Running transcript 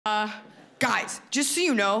Guys, just so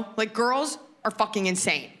you know, like, girls are fucking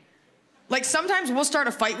insane. Like, sometimes we'll start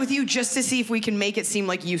a fight with you just to see if we can make it seem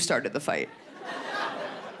like you started the fight.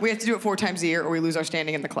 We have to do it 4 times a year or we lose our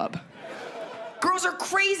standing in the club. Girls are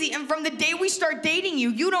crazy, and from the day we start dating you,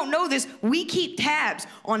 you don't know this, we keep tabs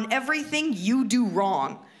on everything you do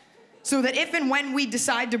wrong. So that if and when we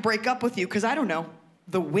decide to break up with you, because I don't know,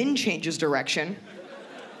 the wind changes direction,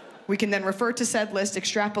 we can then refer to said list,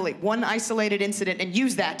 extrapolate one isolated incident, and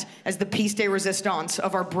use that as the piece de resistance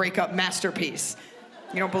of our breakup masterpiece.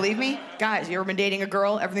 You don't believe me? Guys, you ever been dating a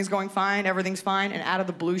girl, everything's going fine, everything's fine, and out of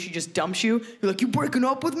the blue she just dumps you? You're like, you breaking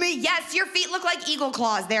up with me? Yes, your feet look like eagle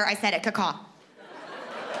claws. There, I said it, caca.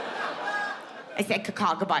 I said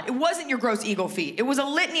caca, goodbye. It wasn't your gross eagle feet. It was a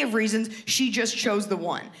litany of reasons. She just chose the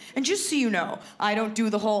one. And just so you know, I don't do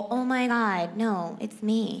the whole, oh my God, no, it's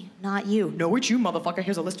me, not you. No, it's you, motherfucker.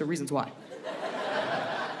 Here's a list of reasons why.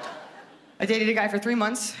 I dated a guy for 3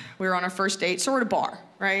 months. We were on our first date, so we're at a bar,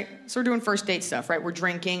 right? So we're doing first date stuff, right? We're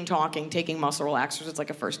drinking, talking, taking muscle relaxers. It's like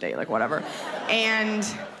a first date, like whatever. And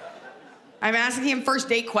I'm asking him first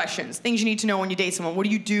date questions, things you need to know when you date someone. What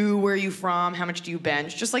do you do? Where are you from? How much do you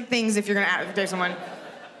bench? Just like things if you're gonna date someone. And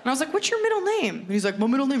I was like, what's your middle name? And he's like, my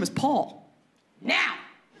middle name is Paul. Now,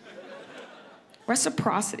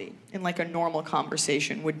 reciprocity in like a normal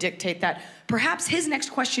conversation would dictate that perhaps his next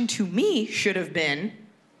question to me should have been,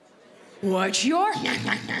 what's your?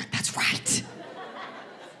 That's right.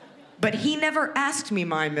 But he never asked me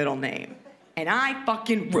my middle name, and I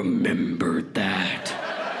fucking remembered that.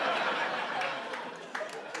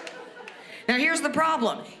 Now here's the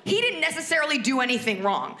problem. He didn't necessarily do anything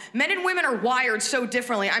wrong. Men and women are wired so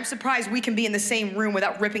differently, I'm surprised we can be in the same room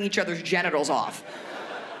without ripping each other's genitals off.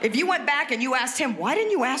 If you went back and you asked him, why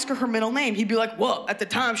didn't you ask her middle name? He'd be like, well, at the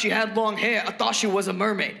time she had long hair, I thought she was a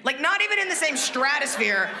mermaid. Like, not even in the same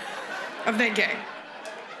stratosphere of thinking.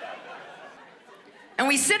 And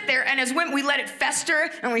we sit there, and as women, we let it fester,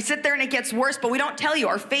 and we sit there and it gets worse, but we don't tell you.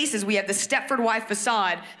 Our faces, we have the Stepford wife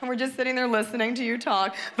facade, and we're just sitting there listening to you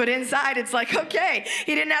talk. But inside, it's like, okay,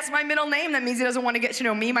 he didn't ask my middle name. That means he doesn't want to get to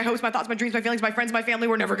know me, my hopes, my thoughts, my dreams, my feelings, my friends, my family.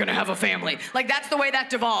 We're never gonna have a family. Like, that's the way that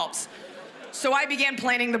devolves. So I began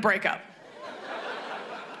planning the breakup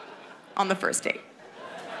on the first date.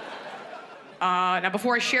 Now,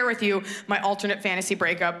 before I share with you my alternate fantasy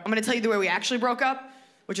breakup, I'm gonna tell you the way we actually broke up,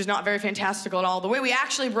 which is not very fantastical at all. The way we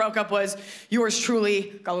actually broke up was yours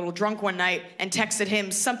truly got a little drunk one night and texted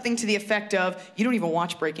him something to the effect of, you don't even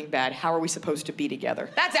watch Breaking Bad, how are we supposed to be together?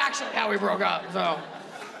 That's actually how we broke up,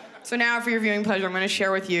 so now for your viewing pleasure, I'm gonna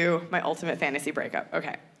share with you my ultimate fantasy breakup.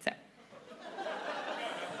 Okay, so.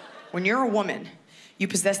 When you're a woman, you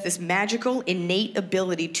possess this magical, innate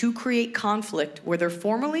ability to create conflict where there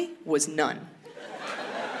formerly was none.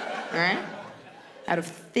 All right? Out of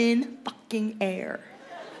thin fucking air.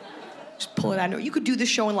 Just pull it out. You could do this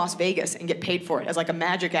show in Las Vegas and get paid for it as like a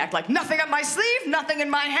magic act, like nothing up my sleeve, nothing in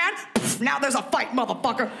my hand. Pff, now there's a fight,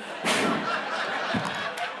 motherfucker.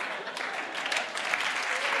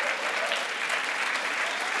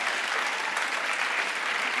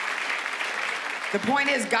 The point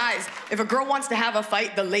is, guys, if a girl wants to have a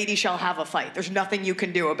fight, the lady shall have a fight. There's nothing you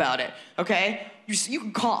can do about it, okay? You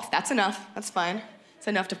can cough, that's enough, that's fine. It's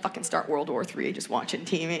enough to fucking start World War III just watching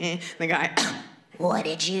TV. The guy, what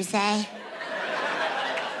did you say?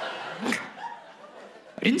 I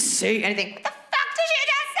didn't say anything. What the fuck did you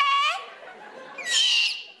just say?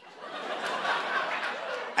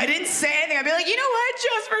 I didn't say anything. I'd be like, you know what,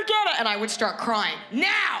 just forget it. And I would start crying.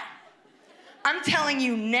 Now, I'm telling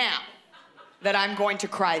you now that I'm going to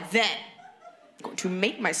cry then. I'm going to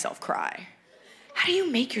make myself cry. How do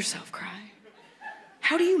you make yourself cry?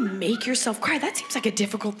 How do you make yourself cry? That seems like a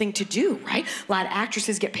difficult thing to do, right? A lot of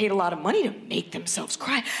actresses get paid a lot of money to make themselves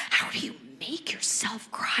cry. How do you make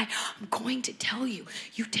yourself cry? I'm going to tell you.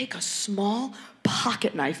 You take a small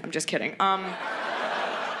pocket knife. I'm just kidding.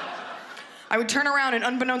 I would turn around and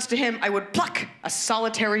unbeknownst to him, I would pluck a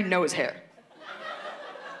solitary nose hair.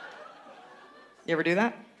 You ever do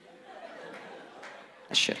that?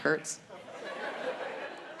 That shit hurts.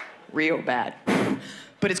 Real bad.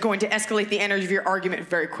 But it's going to escalate the energy of your argument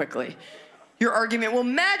very quickly. Your argument will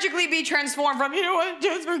magically be transformed from, you know what,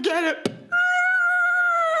 just forget it.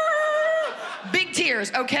 Big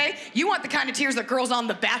tears, okay? You want the kind of tears that girls on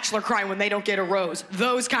The Bachelor cry when they don't get a rose.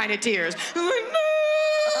 Those kind of tears.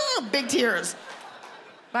 Big tears.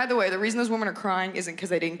 By the way, the reason those women are crying isn't because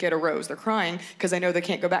they didn't get a rose. They're crying because they know they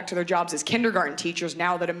can't go back to their jobs as kindergarten teachers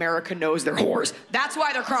now that America knows they're whores. That's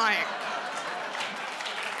why they're crying.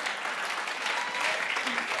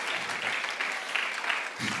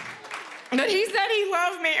 But he said he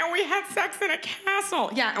loved me and we had sex in a castle.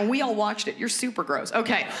 Yeah, and we all watched it. You're super gross.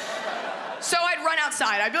 Okay. So I'd run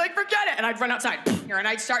outside. I'd be like, forget it. And I'd run outside. And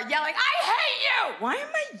I'd start yelling, I hate you. Why am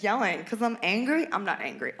I yelling? Because I'm angry? I'm not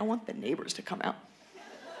angry. I want the neighbors to come out.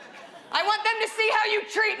 I want them to see how you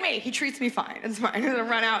treat me. He treats me fine. It's fine. I'd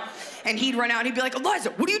run out. And he'd run out and he'd be like,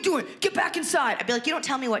 Iliza, what are you doing? Get back inside. I'd be like, you don't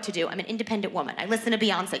tell me what to do. I'm an independent woman. I listen to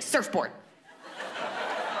Beyonce. Surfboard.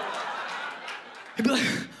 He'd be like,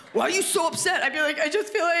 why are you so upset? I'd be like, I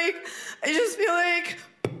just feel like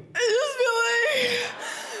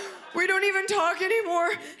we don't even talk anymore.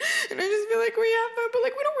 And I just feel like we have fun, but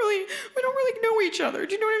like we don't really know each other.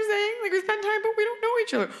 Do you know what I'm saying? Like we spend time, but we don't know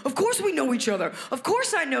each other. Of course we know each other. Of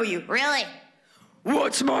course I know you. Really?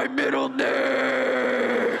 What's my middle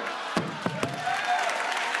name?